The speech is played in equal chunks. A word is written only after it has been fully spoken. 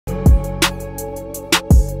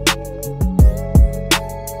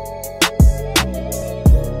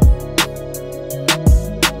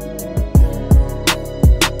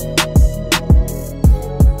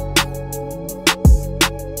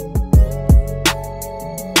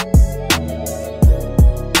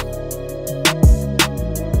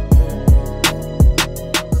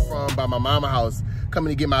mama house,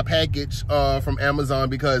 coming to get my package from Amazon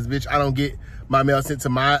because, bitch, I don't get my mail sent to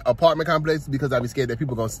my apartment complex because I be scared that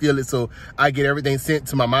people gonna steal it. So I get everything sent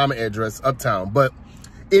to my mama address uptown. But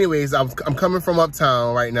anyways, I'm coming from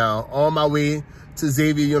uptown right now on my way to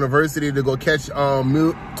Xavier University to go catch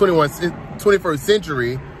 21st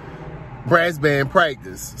Century brass band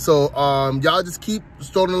practice. So y'all just keep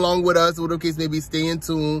strolling along with us, whatever the case may be. Stay in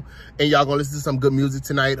tune, and y'all gonna listen to some good music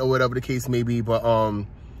tonight or whatever the case may be. But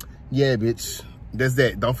yeah, bitch, that's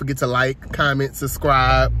that. Don't forget to like, comment,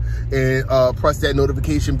 subscribe, and press that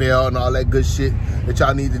notification bell and all that good shit that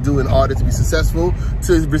y'all need to do in order to be successful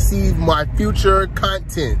to receive my future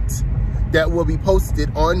content that will be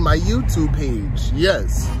posted on my YouTube page.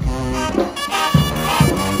 Yes.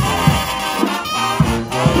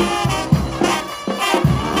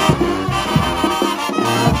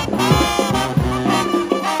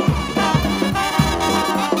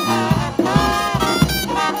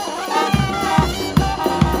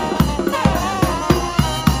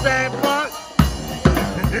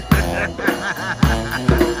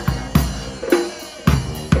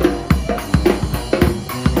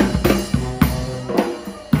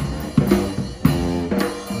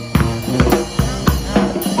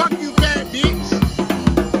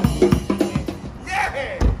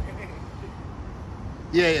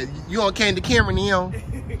 Yeah, you on Candy Cameron, Neil?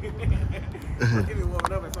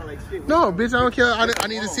 No, bitch, I don't care. I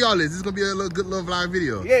need to see all this. This is gonna be a good little vlog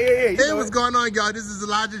video. Yeah. Hey, what's going on, y'all? This is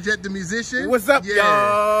Elijah Jet, the musician. What's up,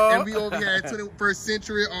 y'all? And we over here at 21st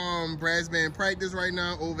Century brass band practice right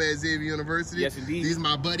now over at Xavier University. Yes, indeed. These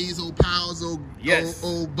my buddies, old pals, old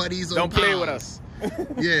buddies, old Don't pals. play with us.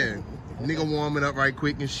 Yeah, nigga warming up right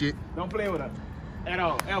quick and shit. Don't play with us at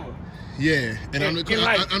all, ever. Yeah, and I'm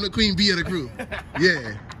the queen bee of the crew.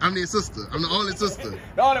 Yeah, I'm their sister. I'm the only sister.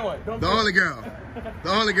 The only one. The only girl.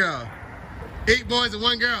 The only girl. 8 boys and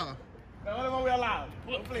 1 girl. The only one we allowed.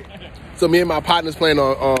 So me and my partners playing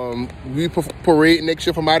on we parade next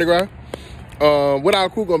year for Mardi Gras. What our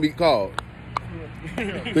crew gonna be called?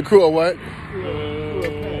 The crew of what?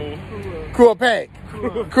 Crew of Pack.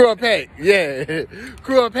 Crew of Pack, yeah.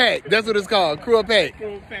 Crew of Pack, that's what it's called. Crew of Pack.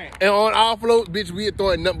 And on our float, bitch, we are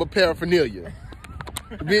throwing nothing but paraphernalia.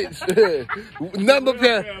 Bitch, number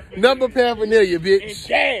paraphernalia, bitch.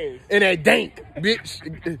 And that dank, bitch.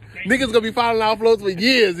 Niggas gonna be following our floats for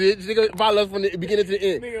years, bitch. They gonna follow us from the beginning to the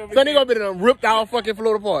end. So they gonna be ripped our fucking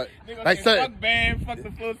float apart. Like, son, fuck band, fuck the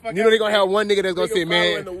float, fuck you know they gonna have one nigga that's gonna say,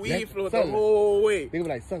 man, the weed float the whole way. They gonna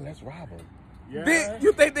be like, son, let's rob them. Yeah.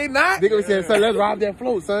 You think they not? They gonna say, son, let's rob that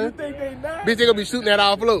float, son. You think they not? Bitch, they gonna be shooting at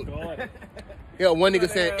our float. Yeah, one nigga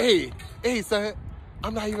saying, hey, son,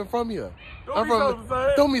 I'm not even from here.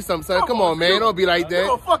 Throw me something, son. Come on, man. Don't be like that. You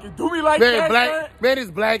gonna fucking do me like that, man? Man, it's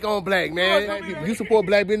black on black, man. You support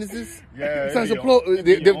black businesses? Yeah. Son, support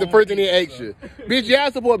the first thing they ask you. Bitch, yeah,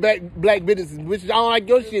 I support black businesses. Bitch, I don't like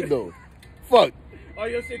your shit, though. Fuck. Oh,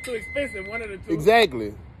 your shit too expensive. One of the two.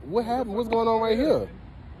 Exactly. What happened? What's going on right here?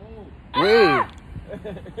 Wait.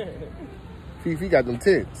 Fifi got them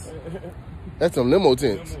tents. That's some limo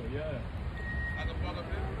tents.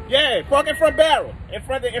 Yeah, park in front barrel. In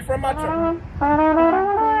front my truck.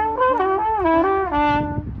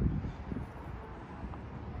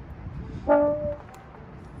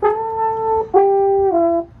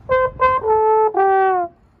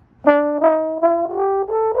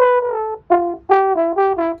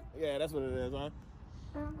 Yeah, that's what it is, huh?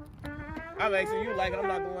 I'm asking you like I'm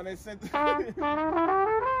not the one that sent it.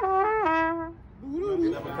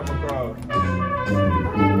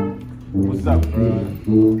 What's up, bro?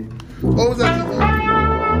 What was that?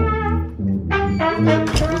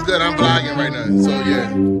 What's good? I'm vlogging right now. So, yeah.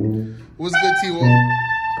 What's good, T-Walk?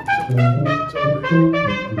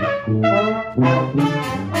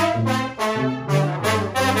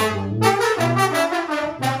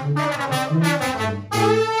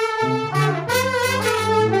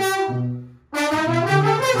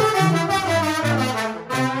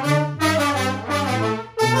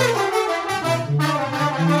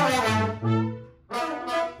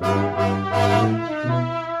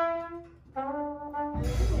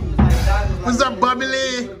 What's up,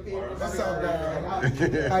 Bubbly? What's up, man?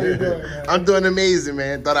 How you doing, man? I'm doing amazing,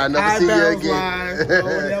 man. Thought I'd never see you again.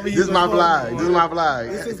 This is my vlog. This is my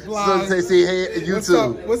vlog. This is vlog. So say hey,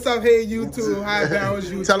 YouTube. What's up, hey, YouTube? Hi, Barrels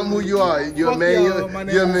YouTube. Tell them who you are. You're Emmanuel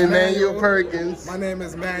Perkins. My name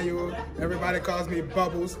is Manuel. Everybody calls me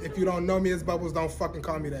Bubbles. If you don't know me as Bubbles, don't fucking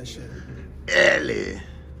call me that shit. Ellie.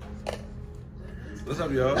 What's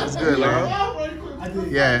up, y'all? That's good, man.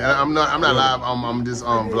 Yeah, I'm not live. I'm just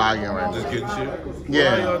vlogging right now. Just getting shit.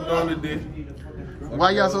 Yeah. How y'all doing today?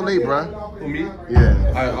 Why y'all so late, bro? For me?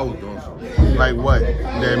 Yeah. I was doing something. Like what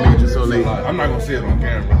that made you so late? I'm not gonna say it on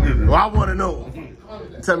camera. Well, I want to know.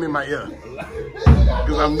 Tell me in my ear.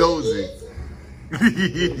 Because I'm nosy.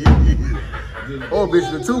 Oh, bitch,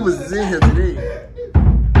 the tubers is in here today.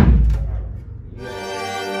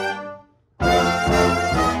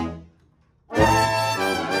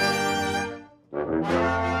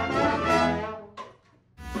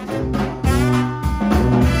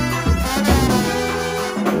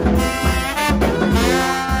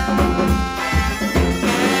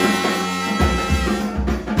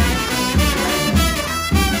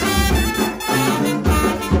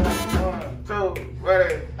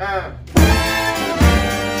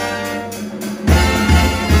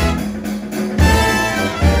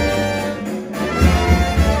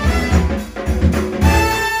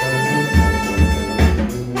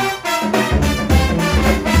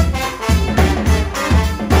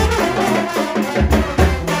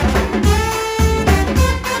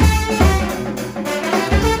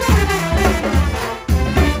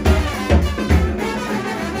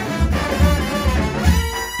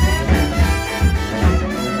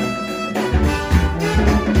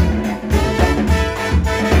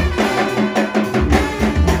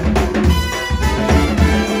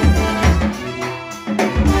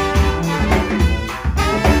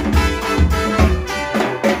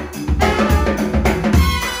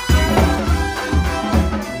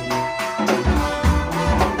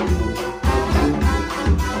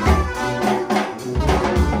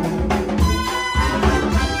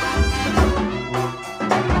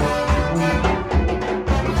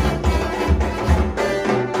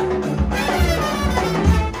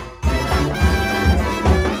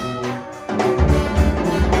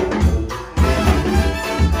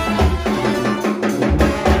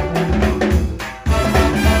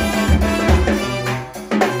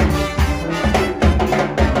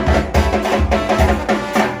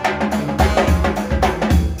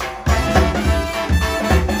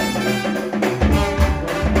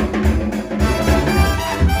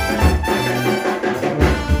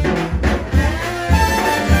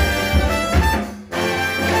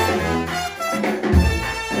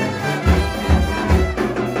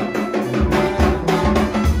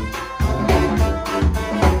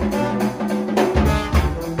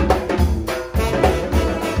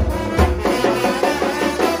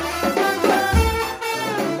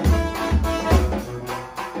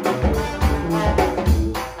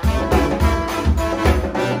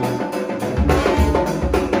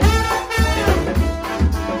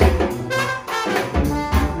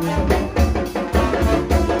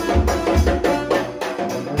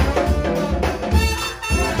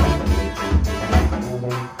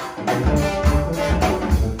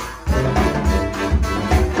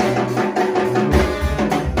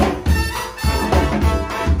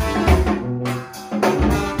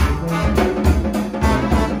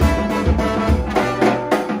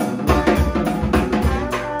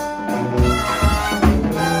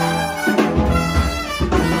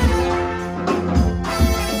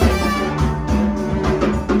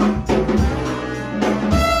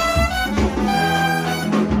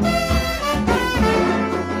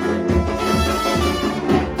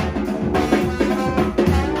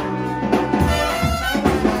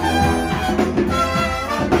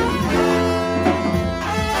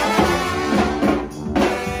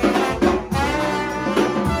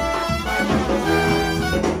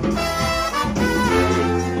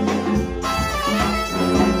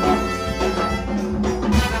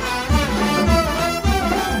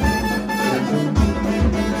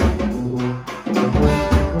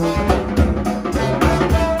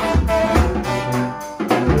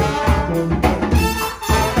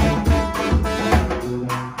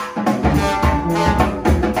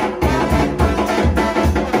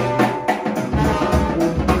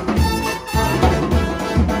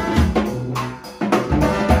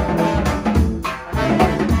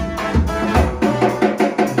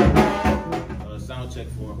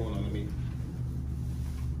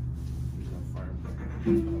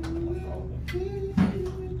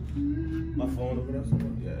 My phone over there?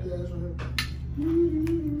 Yeah.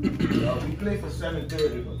 We played for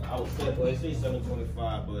 7:30. I was set. Well, it says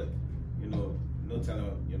 7:25, but you know, no telling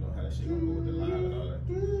how that shit gonna go with the live and all that.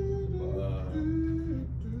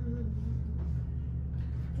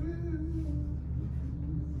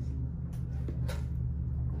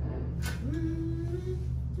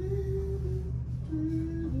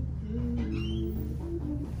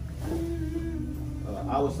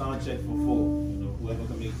 I was sound check for 4. Whoever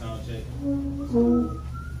can make sound check,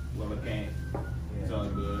 whoever can, it's all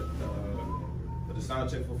good. But the sound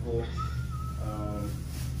check for 4.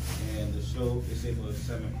 and the show is set for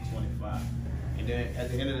 7:25. And then at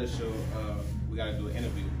the end of the show, we gotta do an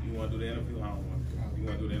interview. You wanna do the interview? I don't want to. You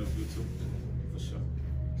wanna do the interview too? For sure.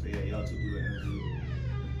 So yeah, y'all two do the interview.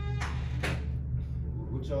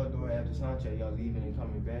 What y'all doing after soundcheck? Y'all leaving and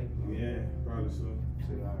coming back? Yeah, probably so.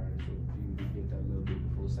 So alright, so you get that a little bit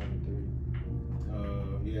before 7:30.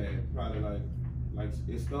 Yeah, probably like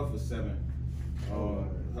it starts for 7.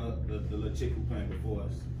 The little chick who playing before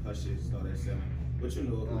us, her shit start at 7. But you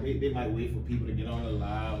know, they might wait for people to get on the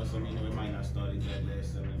live or something. You know, it might not start exactly at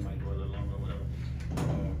 7. It might go a little longer or whatever.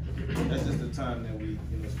 That's just the time that we,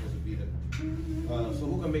 you know, supposed to be there. So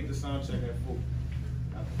who can make the sound check at 4?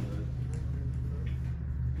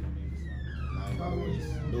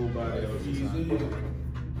 Nobody else.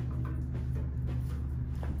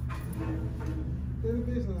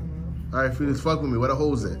 All right, Felix, fuck with me. Where the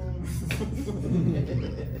hoes at? Fuck with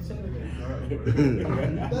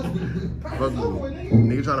me.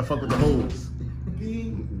 Nigga trying to fuck with the hoes.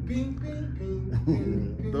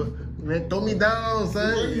 Man, throw me down,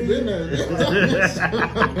 son.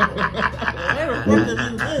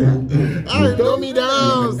 Throw me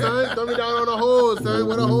down, son. Throw me down on the hoes, son.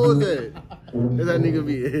 Where the hoes at? That's that nigga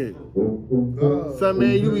be. Son,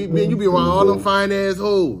 man, you be around all them fine ass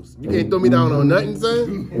hoes. You can't throw me down on nothing,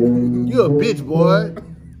 son. You a bitch, boy.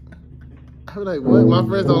 I'm like, what? My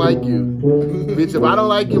friends don't like you. Bitch, if I don't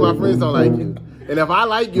like you, my friends don't like you. And if I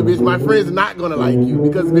like you, bitch, my friends are not gonna like you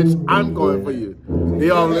because, bitch, I'm going for you. They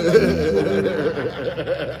all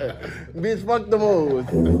bitch, fuck them hoes.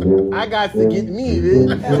 I got to get me, bitch.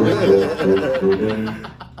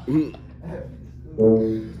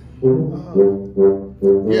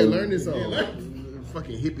 Yeah, learn this song.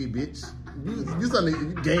 Fucking hippie, bitch. You starting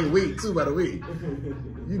to gain weight too, by the way.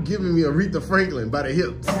 You giving me Aretha Franklin by the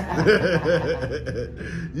hips.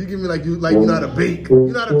 You give me like you know how to bake. You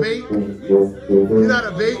know how to bake? You know how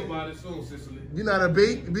to bake? You know how to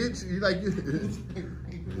bake, bitch? You like you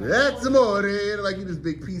that's more like you just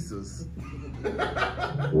bake pizzas.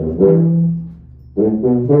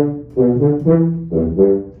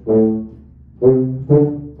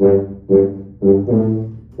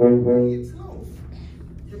 Playing slow.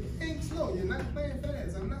 You're playing slow. You're not playing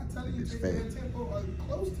fast. I'm not telling you to take that tempo or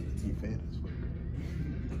close to the tempo.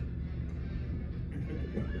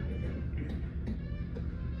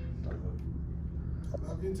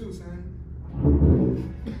 Love you too, son.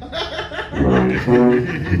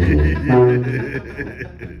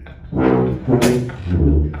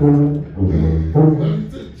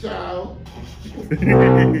 Child.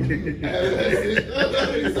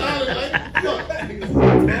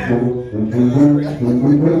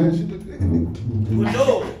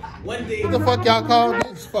 One day. What the fuck y'all call me?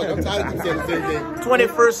 Fuck, I'm tired of saying the same thing.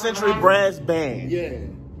 21st Century Brass Band. Yeah.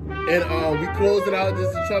 And we closing out. This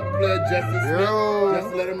is the trumpet player, Justice Smith. Just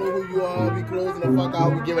to let them know who you are. We closing the fuck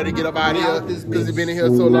out. We getting ready to get up out of here because you've been in here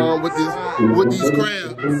so long with these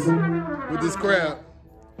crabs. With this crab.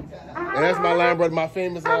 And that's my line brother, my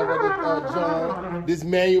famous line brother, John. This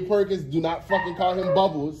Manuel Perkins, do not fucking call him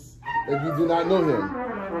Bubbles if you do not know him.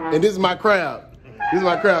 And this is my crab. This is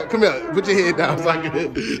my crab. Come here, put your head down so I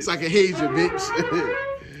can haze you, bitch.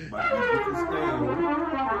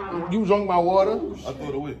 You drunk my water? I threw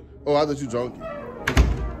it away. Oh, I thought you drunk it.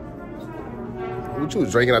 What, you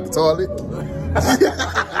was drinking out the toilet?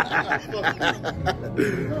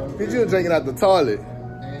 Bitch, you was drinking out the toilet.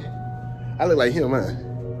 I look like him, man.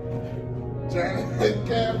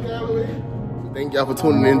 Thank y'all for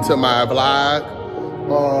tuning into my vlog.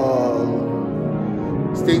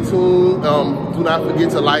 Stay tuned. Do not forget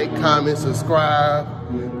to like, comment, subscribe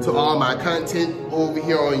to all my content over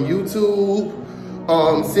here on YouTube.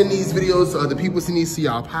 Send these videos to other people. Send these to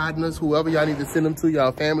y'all partners, whoever y'all need to send them to,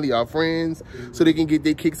 y'all family, y'all friends, so they can get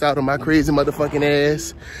their kicks out of my crazy motherfucking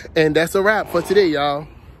ass. And that's a wrap for today, y'all.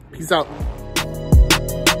 Peace out.